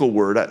biblical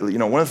word,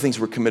 one of the things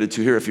we're committed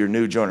to here, if you're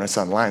new joining us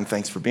online,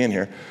 thanks for being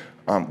here.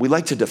 We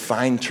like to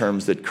define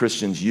terms that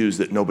Christians use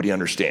that nobody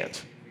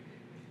understands.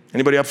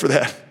 Anybody up for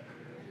that?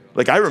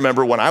 Like, I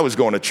remember when I was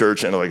going to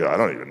church and I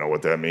don't even know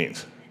what that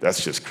means.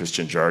 That's just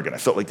Christian jargon. I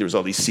felt like there was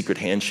all these secret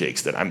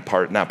handshakes that I'm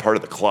not part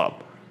of the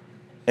club.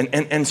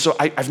 And so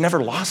I've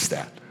never lost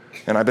that.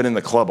 And I've been in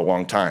the club a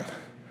long time.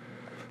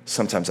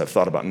 Sometimes I've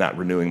thought about not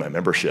renewing my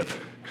membership.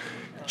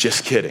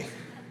 Just kidding.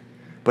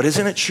 But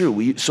isn't it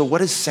true? So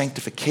what is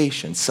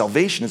sanctification?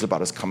 Salvation is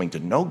about us coming to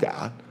know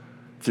God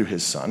through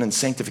his Son, and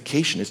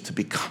sanctification is to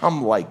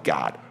become like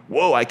God.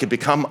 Whoa, I could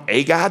become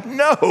a God?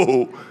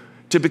 No.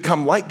 To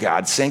become like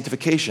God,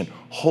 sanctification,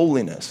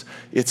 holiness.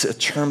 It's a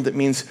term that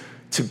means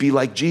to be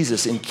like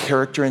Jesus in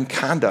character and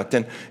conduct.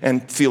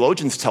 And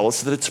theologians tell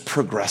us that it's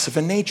progressive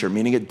in nature,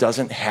 meaning it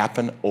doesn't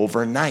happen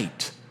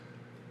overnight.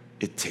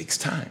 It takes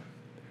time.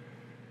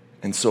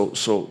 And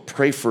so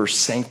pray for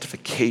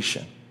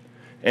sanctification.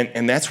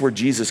 And that's where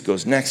Jesus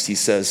goes next. He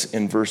says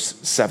in verse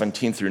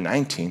 17 through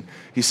 19,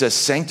 he says,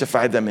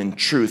 sanctify them in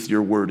truth,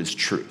 your word is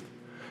truth.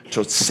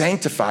 So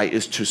sanctify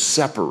is to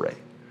separate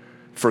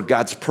for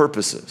God's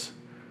purposes,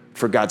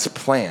 for God's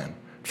plan,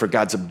 for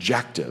God's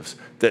objectives,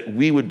 that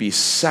we would be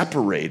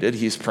separated.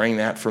 He's praying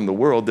that from the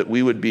world, that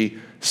we would be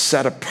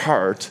set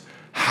apart.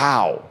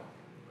 How?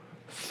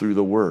 Through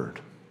the word.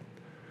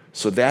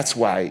 So that's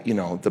why,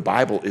 the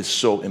Bible is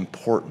so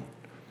important,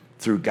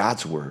 through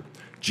God's word.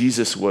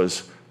 Jesus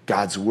was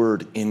God's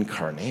word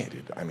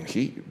incarnated. I mean,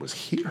 he was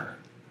here.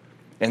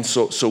 And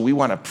so we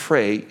want to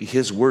pray,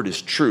 his word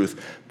is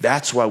truth.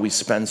 That's why we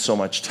spend so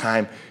much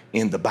time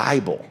in the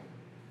Bible.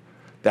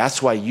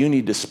 That's why you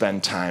need to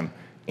spend time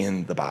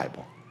in the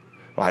Bible.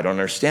 Well, I don't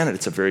understand it.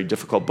 It's a very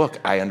difficult book.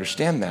 I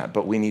understand that,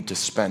 but we need to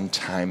spend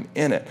time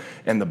in it.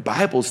 And the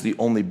Bible's the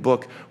only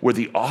book where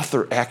the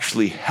author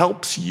actually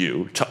helps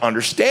you to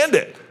understand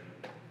it.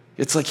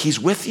 It's like he's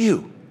with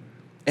you,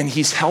 and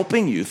he's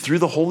helping you through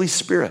the Holy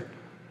Spirit.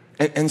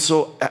 And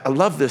so I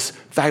love this.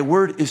 Thy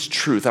word is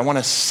truth. I want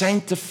to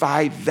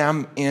sanctify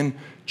them in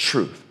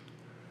truth.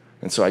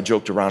 And so I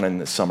joked around in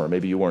the summer.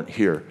 Maybe you weren't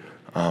here,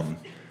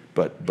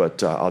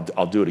 but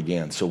I'll do it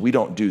again. So we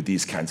don't do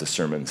these kinds of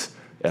sermons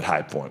at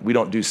High Point. We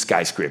don't do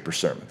skyscraper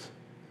sermons.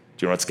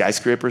 Do you know what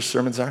skyscraper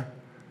sermons are?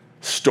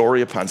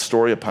 Story upon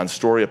story upon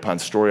story upon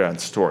story on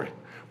story.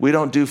 We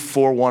don't do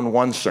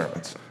 411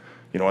 sermons.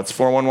 You know what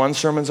 411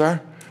 sermons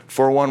are?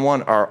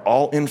 411 are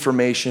all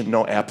information,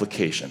 no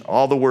application.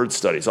 All the word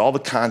studies, all the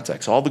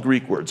context, all the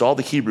Greek words, all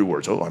the Hebrew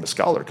words. Oh, I'm a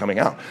scholar coming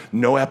out.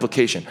 No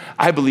application.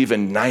 I believe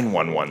in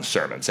 911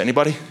 sermons.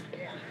 Anybody?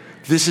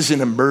 This is an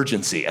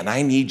emergency, and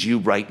I need you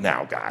right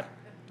now, God.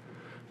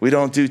 We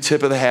don't do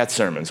tip of the hat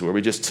sermons where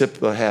we just tip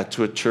the hat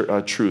to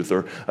a truth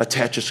or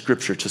attach a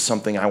scripture to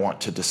something I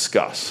want to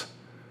discuss.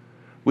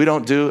 We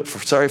don't do,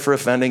 sorry for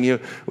offending you,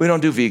 we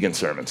don't do vegan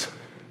sermons.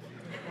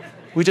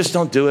 We just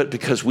don't do it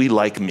because we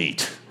like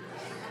meat.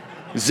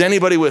 Is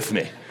anybody with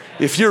me?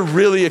 If you're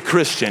really a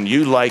Christian,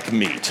 you like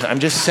meat. I'm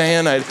just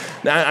saying,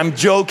 I'm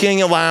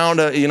joking around.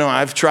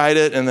 I've tried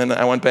it and then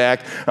I went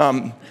back.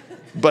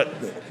 But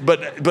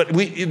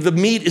the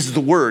meat is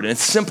the word, and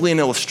it's simply an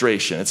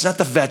illustration. It's not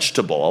the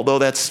vegetable, although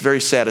that's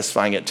very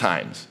satisfying at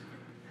times.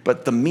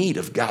 But the meat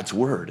of God's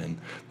word and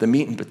the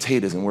meat and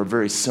potatoes, and we're a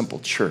very simple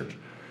church.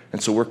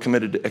 And so we're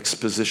committed to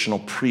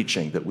expositional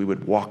preaching, that we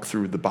would walk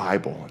through the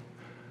Bible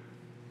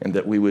and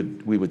that we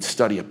would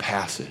study a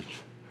passage.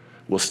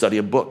 We'll study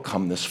a book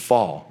come this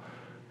fall.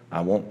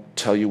 I won't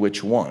tell you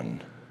which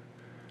one.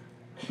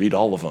 Read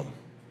all of them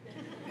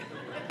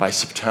by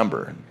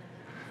September.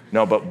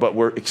 No, but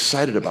we're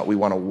excited about, we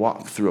want to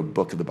walk through a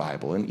book of the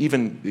Bible. And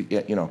even,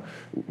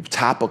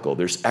 topical,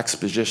 there's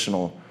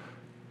expositional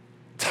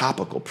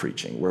topical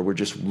preaching where we're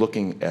just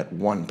looking at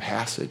one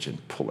passage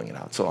and pulling it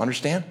out. So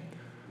understand?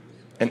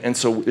 And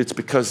so it's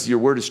because your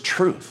word is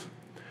truth.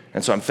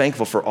 And so I'm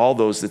thankful for all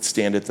those that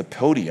stand at the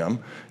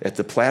podium, at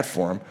the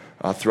platform,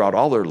 throughout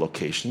all their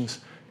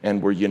locations,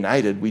 and we're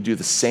united. We do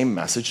the same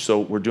message. So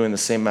we're doing the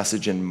same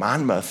message in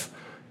Monmouth,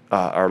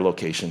 our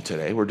location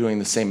today. We're doing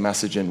the same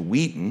message in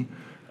Wheaton.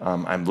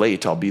 I'm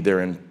late. I'll be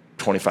there in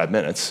 25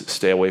 minutes.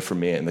 Stay away from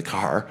me in the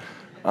car.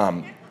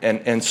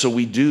 And so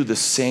we do the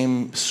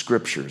same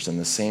scriptures and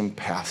the same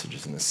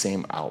passages and the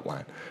same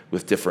outline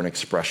with different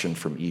expression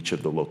from each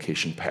of the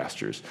location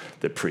pastors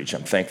that preach.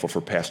 I'm thankful for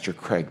Pastor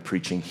Craig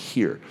preaching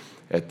here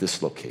at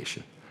this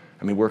location.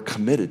 I mean, we're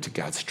committed to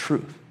God's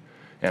truth.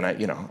 And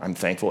I'm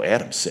thankful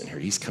Adam's sitting here.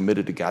 He's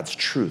committed to God's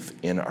truth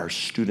in our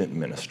student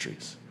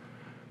ministries.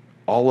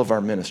 All of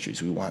our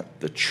ministries, we want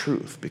the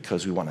truth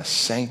because we want to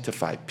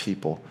sanctify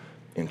people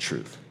in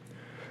truth.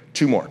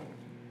 2 more.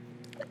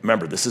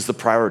 Remember, this is the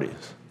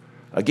priorities.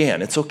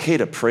 Again, it's okay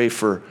to pray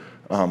for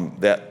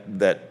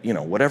that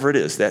whatever it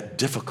is, that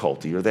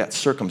difficulty or that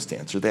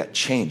circumstance or that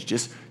change.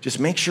 Just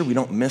make sure we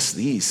don't miss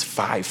these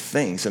 5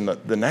 things. And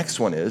the next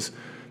one is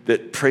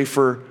that pray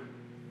for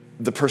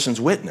the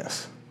person's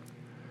witness.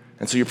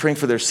 And so you're praying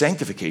for their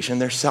sanctification,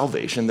 their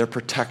salvation, their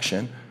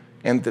protection,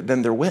 and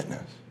then their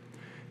witness.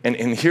 And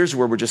here's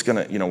where we're just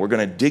gonna, we're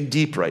gonna dig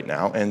deep right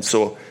now. And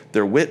so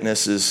their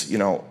witness is,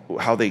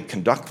 how they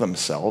conduct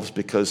themselves,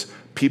 because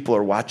people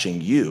are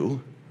watching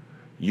you.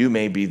 You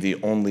may be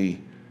the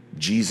only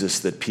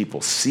Jesus that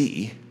people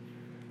see.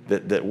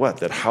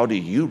 That how do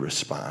you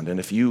respond? And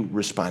if you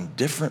respond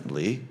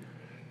differently,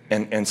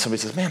 and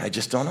somebody says, man, I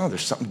just don't know.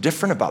 There's something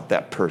different about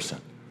that person.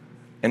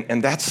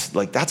 And that's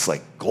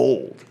like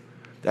gold.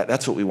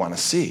 That's what we want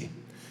to see.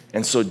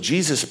 And so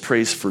Jesus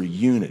prays for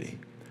unity,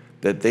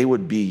 that they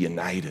would be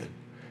united.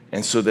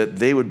 And so that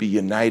they would be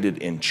united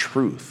in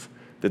truth,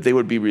 that they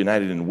would be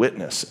united in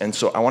witness. And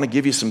so I want to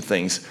give you some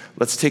things.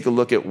 Let's take a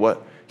look at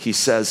what he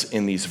says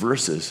in these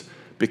verses,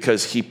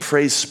 because he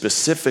prays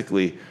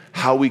specifically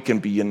how we can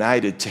be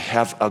united to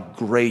have a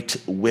great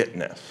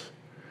witness.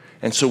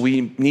 And so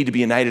we need to be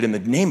united in the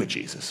name of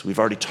Jesus. We've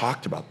already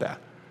talked about that.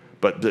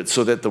 But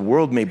so that the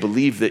world may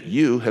believe that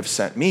you have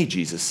sent me,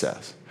 Jesus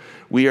says.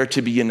 We are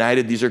to be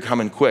united, these are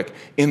coming quick,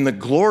 in the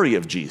glory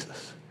of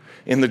Jesus.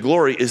 In the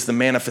glory is the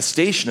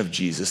manifestation of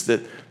Jesus,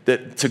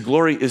 that to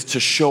glory is to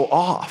show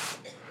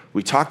off.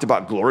 We talked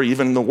about glory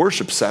even in the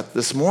worship set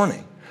this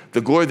morning.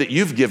 The glory that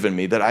you've given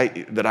me that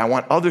I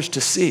want others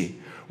to see.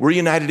 We're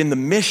united in the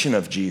mission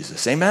of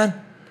Jesus, amen?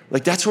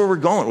 Like that's where we're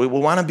going. We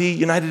want to be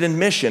united in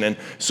mission. And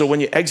so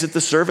when you exit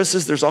the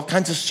services, there's all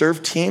kinds of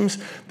serve teams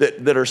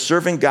that are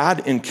serving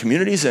God in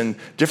communities and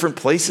different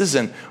places,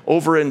 and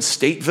over in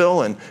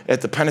Stateville and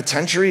at the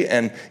penitentiary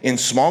and in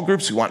small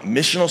groups. We want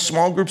missional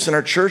small groups in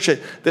our church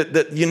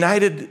that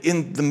united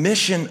in the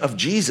mission of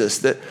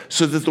Jesus,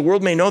 so that the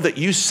world may know that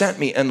you sent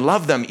me and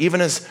love them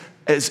even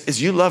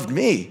as you loved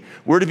me.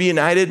 We're to be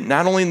united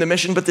not only in the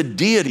mission, but the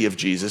deity of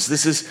Jesus.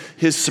 This is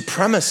his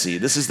supremacy.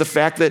 This is the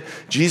fact that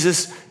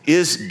Jesus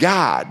is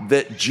God,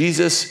 that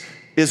Jesus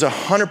is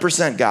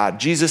 100% God.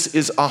 Jesus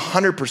is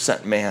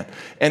 100% man.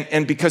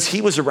 And because he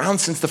was around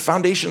since the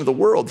foundation of the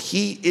world,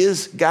 he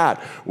is God.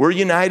 We're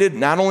united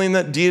not only in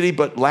the deity,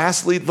 but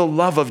lastly, the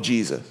love of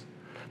Jesus.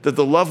 That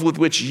the love with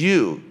which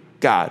you,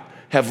 God,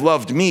 have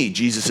loved me,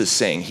 Jesus is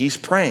saying, he's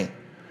praying,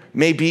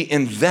 may be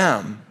in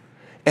them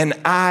and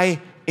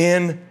I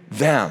in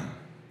them.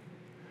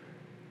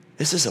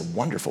 This is a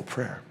wonderful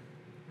prayer.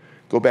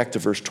 Go back to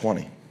verse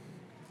 20.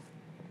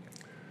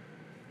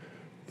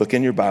 Look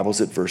in your Bibles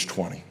at verse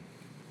 20.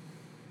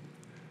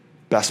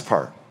 Best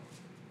part.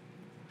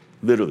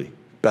 Literally,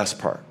 best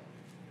part.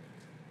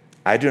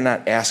 I do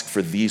not ask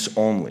for these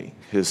only,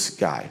 his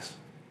guys,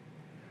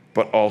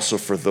 but also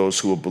for those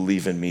who will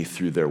believe in me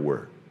through their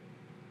word.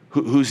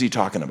 Who's he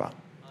talking about?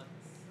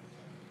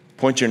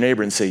 Point to your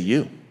neighbor and say,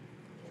 you.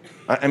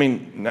 I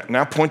mean,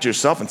 now point to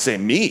yourself and say,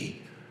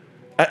 me.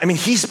 I mean,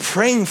 he's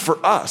praying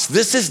for us.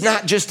 This is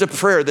not just a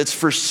prayer that's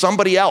for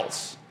somebody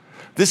else.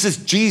 This is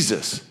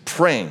Jesus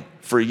praying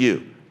for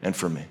you and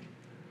for me.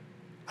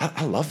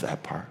 I love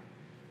that part.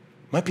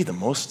 Might be the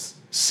most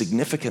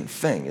significant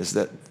thing is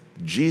that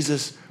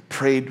Jesus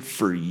prayed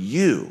for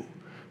you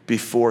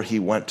before he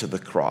went to the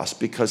cross,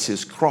 because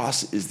his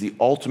cross is the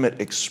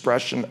ultimate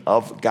expression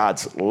of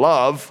God's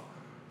love,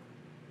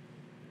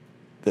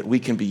 that we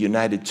can be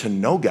united to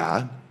know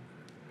God.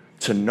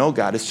 To know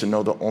God is to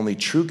know the only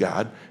true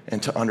God,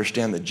 and to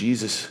understand that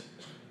Jesus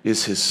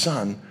is his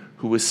son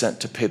who was sent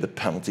to pay the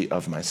penalty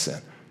of my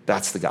sin.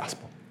 That's the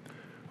gospel.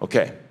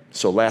 Okay,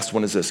 so last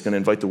one is this. Going to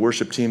invite the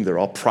worship team. They're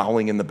all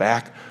prowling in the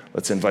back.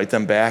 Let's invite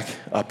them back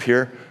up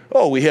here.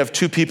 Oh, we have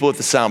 2 people at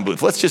the sound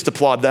booth. Let's just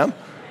applaud them.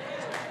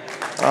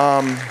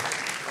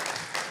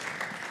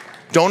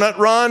 Donut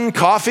run,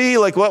 coffee,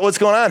 like what's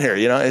going on here?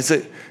 You know,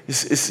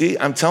 see,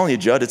 I'm telling you,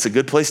 Judd, it's a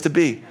good place to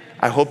be.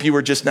 I hope you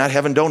were just not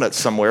having donuts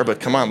somewhere, but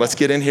come on, let's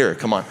get in here.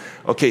 Come on.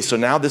 Okay, so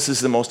now this is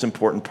the most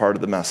important part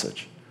of the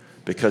message,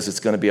 because it's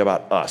going to be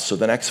about us. So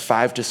the next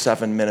 5 to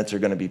 7 minutes are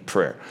going to be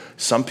prayer.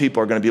 Some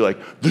people are going to be like,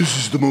 this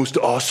is the most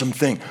awesome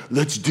thing.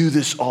 Let's do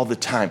this all the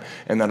time.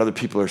 And then other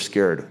people are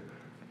scared.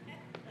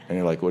 And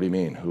you're like, what do you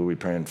mean? Who are we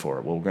praying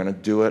for? Well, we're going to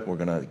do it. We're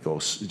going to go,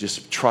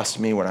 just trust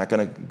me. We're not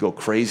going to go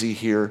crazy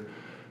here,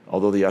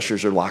 although the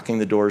ushers are locking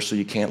the doors so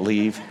you can't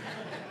leave.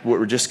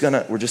 We're just going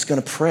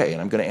to pray.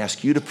 And I'm going to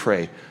ask you to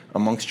pray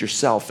amongst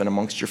yourself and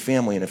amongst your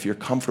family, and if you're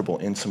comfortable,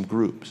 in some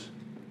groups.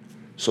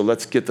 So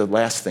let's get the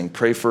last thing.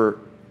 Pray for,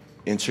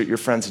 insert your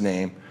friend's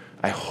name.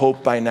 I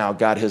hope by now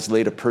God has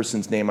laid a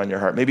person's name on your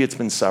heart. Maybe it's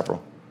been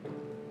several.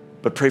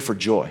 But pray for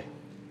joy.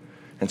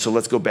 And so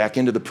let's go back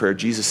into the prayer.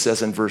 Jesus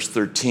says in verse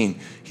 13,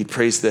 he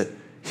prays that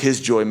his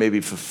joy may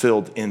be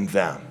fulfilled in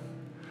them.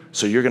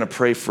 So you're going to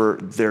pray for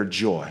their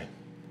joy.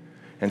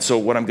 And so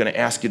what I'm going to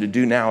ask you to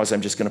do now is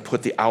I'm just going to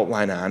put the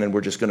outline on, and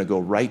we're just going to go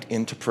right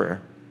into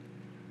prayer.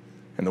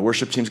 And the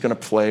worship team's going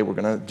to play. We're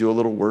going to do a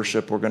little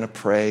worship. We're going to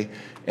pray.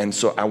 And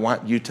so I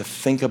want you to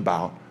think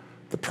about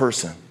the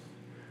person.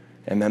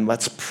 And then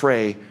let's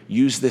pray.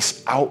 Use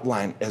this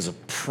outline as a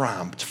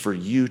prompt for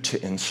you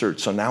to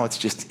insert. So now it's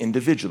just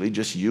individually,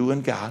 just you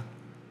and God.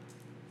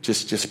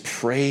 Just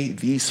pray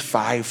these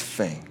 5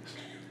 things.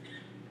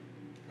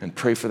 And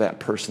pray for that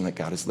person that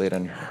God has laid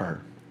on your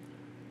heart.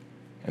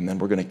 And then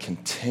we're going to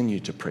continue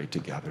to pray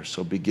together.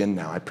 So begin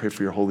now. I pray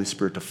for your Holy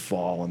Spirit to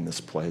fall in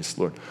this place.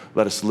 Lord,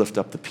 let us lift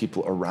up the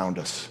people around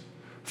us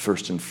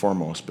first and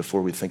foremost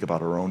before we think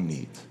about our own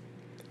needs.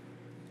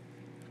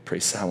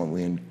 Pray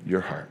silently in your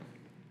heart.